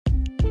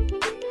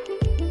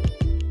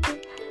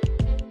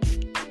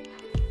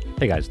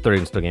Hey guys, 30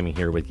 and Still Gaming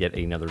here with yet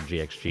another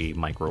GXG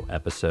micro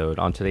episode.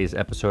 On today's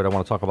episode, I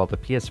want to talk about the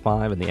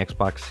PS5 and the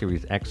Xbox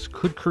Series X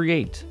could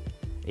create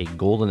a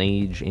golden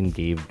age in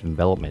game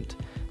development.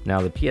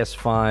 Now, the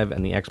PS5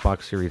 and the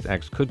Xbox Series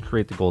X could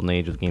create the golden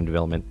age of game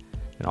development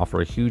and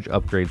offer a huge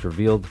upgrades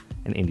revealed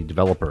an indie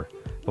developer.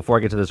 Before I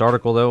get to this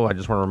article, though, I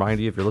just want to remind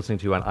you, if you're listening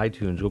to on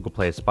iTunes, Google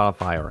Play,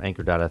 Spotify, or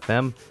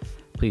Anchor.fm,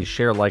 please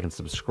share, like, and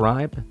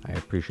subscribe. I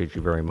appreciate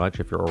you very much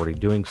if you're already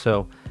doing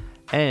so.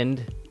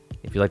 And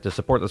if you'd like to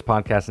support this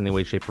podcast in any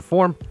way, shape, or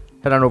form,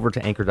 head on over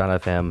to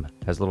Anchor.fm.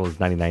 As little as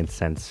 99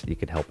 cents, you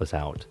could help us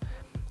out.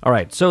 All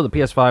right, so the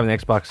PS5 and the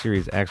Xbox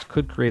Series X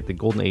could create the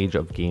golden age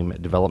of game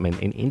development.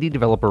 An indie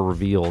developer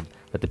revealed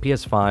that the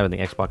PS5 and the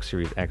Xbox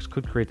Series X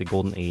could create the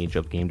golden age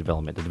of game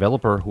development. The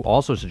developer, who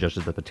also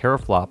suggested that the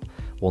teraflop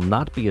will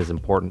not be as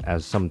important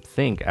as some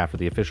think after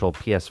the official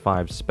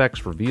PS5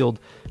 specs revealed,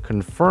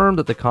 confirmed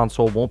that the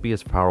console won't be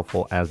as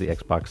powerful as the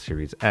Xbox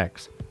Series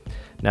X.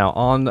 Now,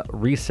 on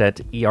Reset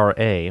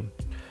ERA,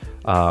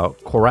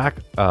 Koralski,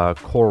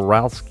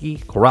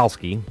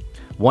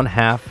 one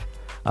half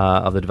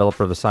of the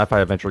developer of the sci-fi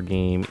adventure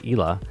game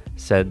Ela,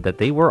 said that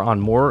they were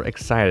more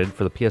excited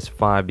for the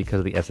PS5 because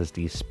of the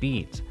SSD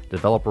speeds. The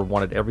developer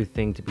wanted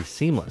everything to be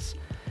seamless.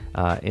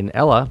 In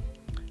Ela,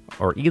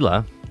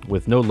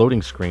 with no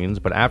loading screens,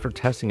 but after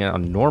testing it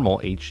on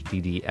normal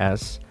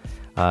HDDS,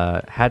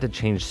 had to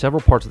change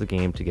several parts of the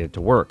game to get it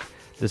to work.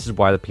 This is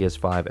why the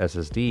PS5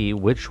 SSD,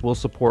 which will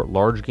support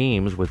large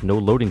games with no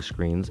loading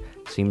screens,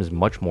 seems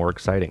much more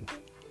exciting.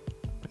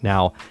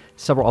 Now,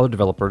 several other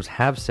developers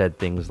have said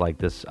things like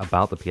this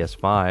about the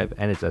PS5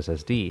 and its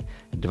SSD.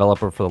 A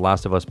developer for The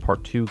Last of Us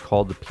Part 2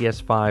 called the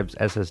PS5's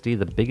SSD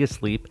the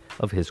biggest leap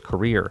of his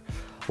career.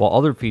 While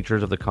other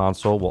features of the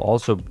console will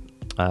also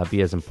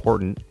be as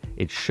important,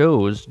 it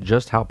shows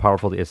just how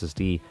powerful the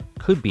SSD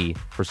could be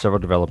for several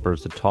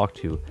developers to talk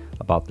to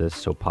about this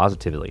so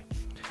positively.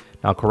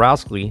 Now,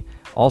 Koralski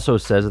also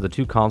says that the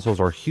two consoles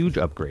are huge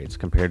upgrades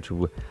compared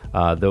to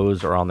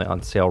those are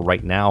on sale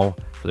right now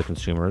for the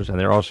consumers, and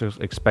they're also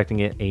expecting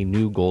it a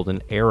new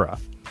golden era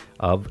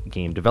of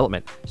game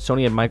development.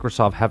 Sony and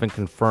Microsoft haven't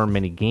confirmed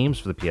many games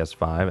for the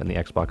PS5 and the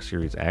Xbox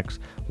Series X.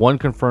 One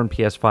confirmed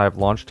PS5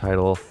 launch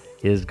title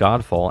is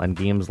Godfall, and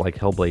games like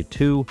Hellblade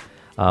 2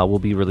 will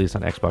be released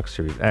on Xbox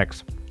Series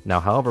X. Now,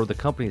 however, the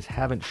companies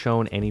haven't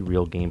shown any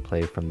real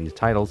gameplay from these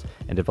titles,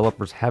 and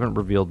developers haven't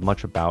revealed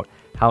much about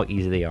how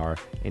easy they are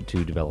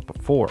to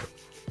develop for.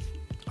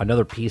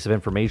 Another piece of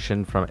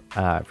information from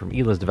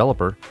Ela's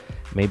developer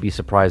may be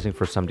surprising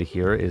for some to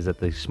hear is that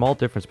the small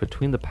difference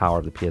between the power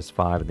of the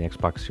PS5 and the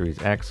Xbox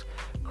Series X,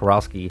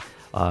 Koralski,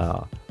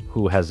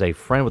 who has a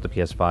friend with the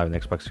PS5 and the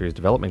Xbox Series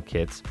development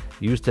kits,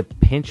 used the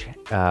pinch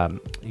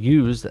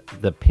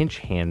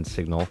hand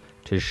signal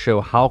to show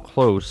how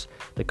close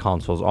the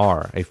consoles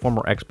are. A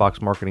former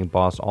Xbox marketing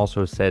boss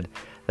also said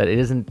that it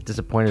isn't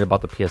disappointed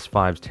about the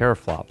PS5's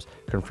teraflops,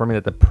 confirming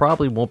that they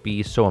probably won't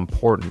be so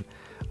important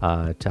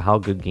to how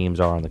good games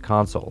are on the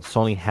console.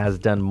 Sony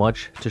hasn't done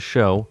much to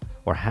show,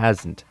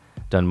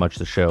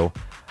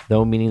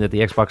 though, meaning that the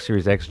Xbox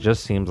Series X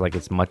just seems like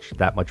it's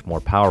that much more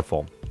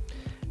powerful.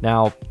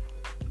 Now,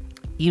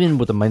 even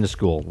with the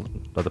minuscule,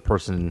 the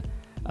person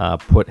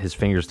put his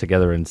fingers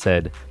together and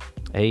said,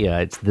 hey,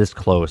 it's this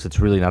close, it's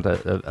really not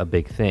a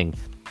big thing.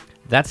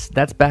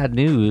 That's bad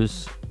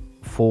news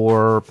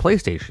for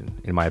PlayStation,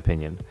 in my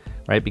opinion,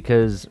 right?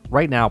 Because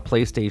right now,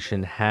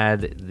 PlayStation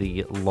had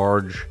the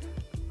large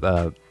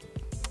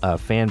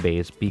fan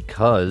base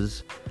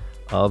because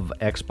of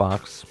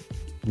Xbox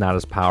not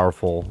as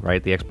powerful,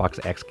 right? The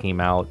Xbox X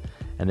came out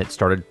and it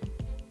started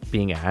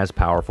being as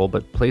powerful,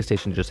 but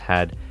PlayStation just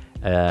had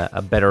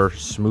a better,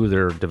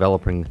 smoother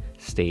developing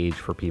stage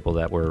for people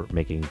that were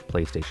making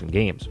PlayStation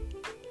games.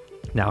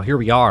 Now, here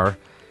we are,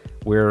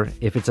 where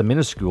if it's a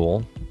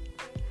minuscule,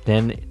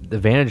 then the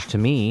advantage to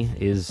me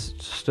is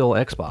still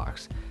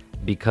Xbox.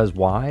 Because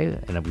why?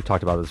 And we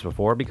talked about this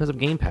before, because of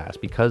Game Pass,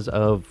 because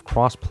of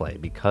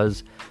crossplay,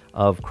 because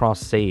of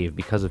cross-save,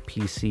 because of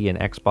PC and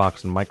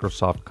Xbox and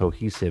Microsoft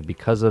cohesive,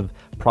 because of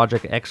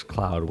Project X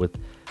Cloud with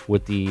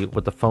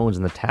the phones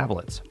and the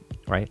tablets,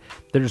 right?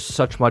 There's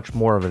such much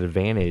more of an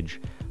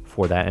advantage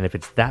for that. And if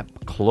it's that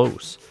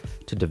close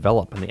to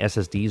develop and the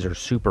SSDs are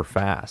super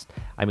fast,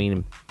 I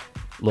mean,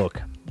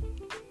 look,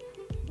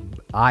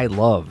 I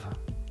love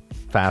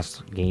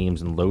fast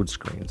games and load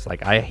screens.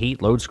 Like, I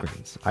hate load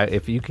screens.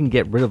 If you can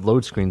get rid of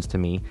load screens to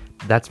me,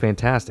 that's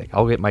fantastic.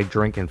 I'll get my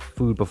drink and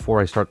food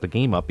before I start the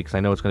game up because I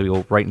know it's going to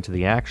go right into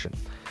the action.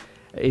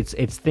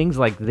 It's things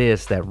like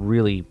this that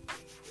really,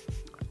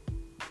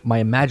 my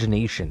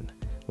imagination,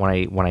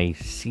 when I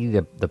see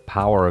the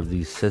power of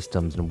these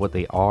systems and what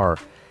they are,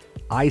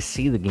 I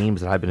see the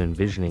games that I've been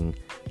envisioning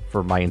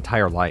for my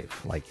entire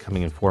life, like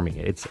coming and forming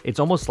it. It's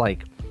almost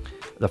like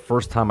the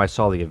first time I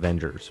saw the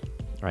Avengers,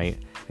 right?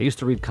 I used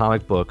to read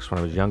comic books when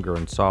I was younger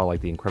and saw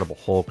like the Incredible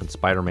Hulk and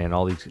Spider-Man,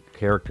 all these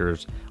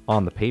characters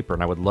on the paper,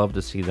 and I would love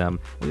to see them.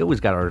 We always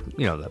got our,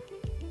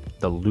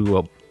 the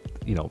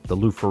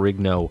Lou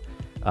Ferrigno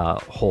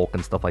Hulk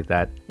and stuff like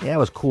that. Yeah, it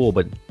was cool,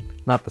 but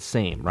not the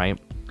same, right?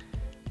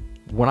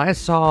 When I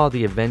saw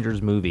the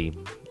Avengers movie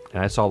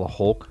and I saw the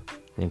Hulk,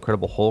 the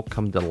Incredible Hulk,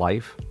 come to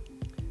life,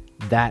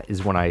 that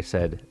is when I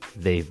said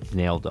they've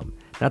nailed them.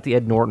 Not the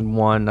Ed Norton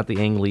one, not the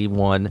Ang Lee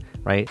one,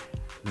 right?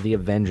 The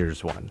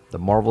Avengers one. The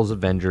Marvel's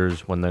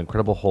Avengers, when the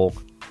Incredible Hulk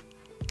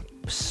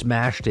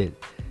smashed it.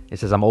 It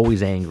says, I'm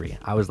always angry.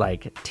 I was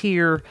like,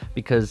 tear,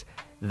 because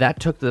that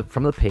took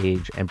from the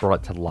page and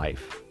brought it to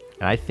life.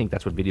 And I think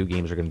that's what video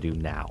games are going to do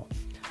now.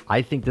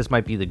 I think this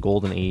might be the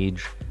golden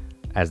age,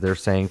 as they're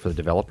saying, for the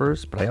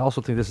developers, but I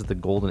also think this is the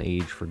golden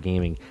age for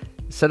gaming.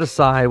 Set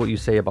aside what you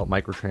say about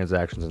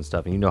microtransactions and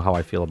stuff, and you know how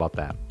I feel about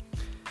that.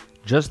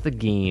 Just the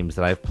games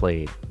that I've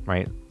played,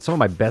 right? Some of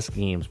my best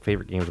games,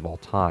 favorite games of all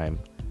time,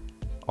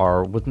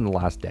 are within the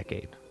last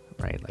decade,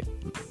 right?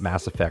 Like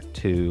Mass Effect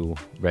 2,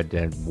 Red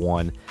Dead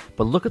 1.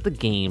 But look at the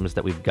games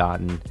that we've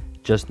gotten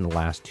just in the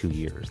last 2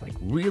 years. Like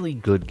really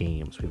good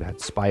games. We've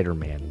had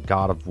Spider-Man,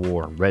 God of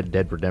War, Red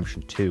Dead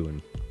Redemption 2,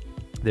 and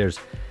there's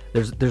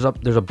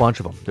a bunch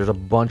of them. There's a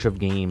bunch of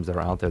games that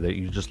are out there that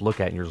you just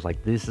look at and you're just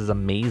like, this is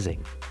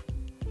amazing.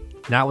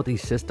 Now with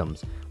these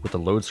systems, with the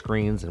load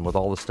screens and with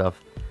all the stuff,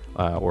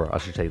 or I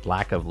should say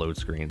lack of load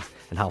screens,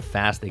 and how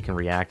fast they can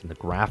react, and the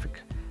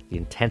graphic, the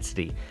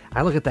intensity.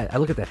 I look at that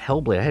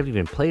Hellblade. I haven't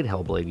even played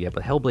Hellblade yet,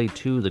 but Hellblade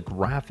 2, the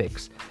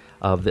graphics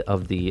of the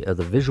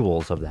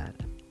visuals of that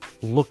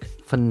look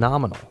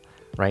phenomenal,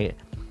 right?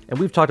 And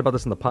we've talked about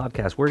this in the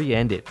podcast. Where do you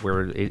end it?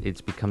 Where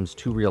it becomes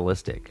too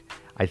realistic.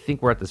 I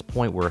think we're at this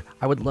point where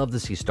I would love to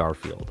see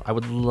Starfield. I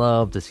would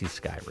love to see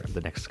Skyrim,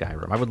 the next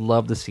Skyrim. I would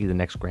love to see the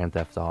next Grand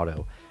Theft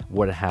Auto,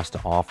 what it has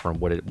to offer and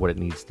what it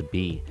needs to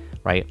be,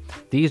 right?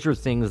 These are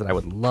things that I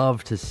would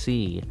love to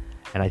see,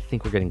 and I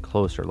think we're getting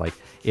closer. Like,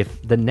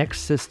 if the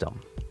next system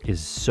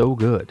is so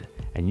good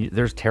and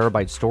there's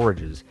terabyte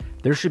storages,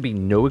 there should be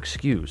no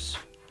excuse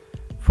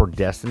for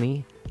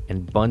Destiny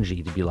and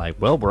Bungie to be like,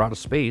 well, we're out of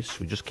space.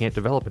 We just can't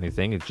develop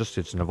anything.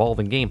 It's an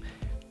evolving game.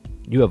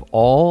 You have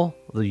all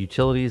the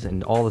utilities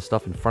and all the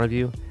stuff in front of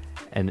you,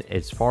 and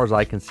as far as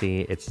I can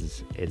see,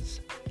 it's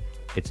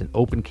an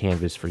open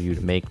canvas for you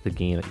to make the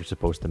game that you're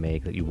supposed to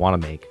make, that you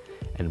want to make,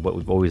 and what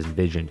we've always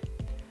envisioned.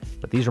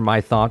 But these are my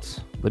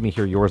thoughts. Let me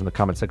hear yours in the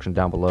comment section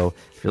down below.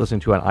 If you're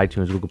listening to it on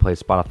iTunes, Google Play,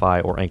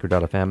 Spotify, or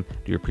Anchor.fm,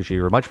 do appreciate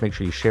you very much. Make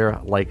sure you share,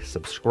 like,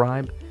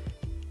 subscribe,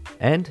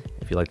 and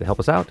if you'd like to help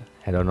us out,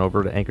 head on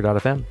over to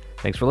Anchor.fm.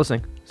 Thanks for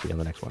listening. See you on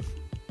the next one.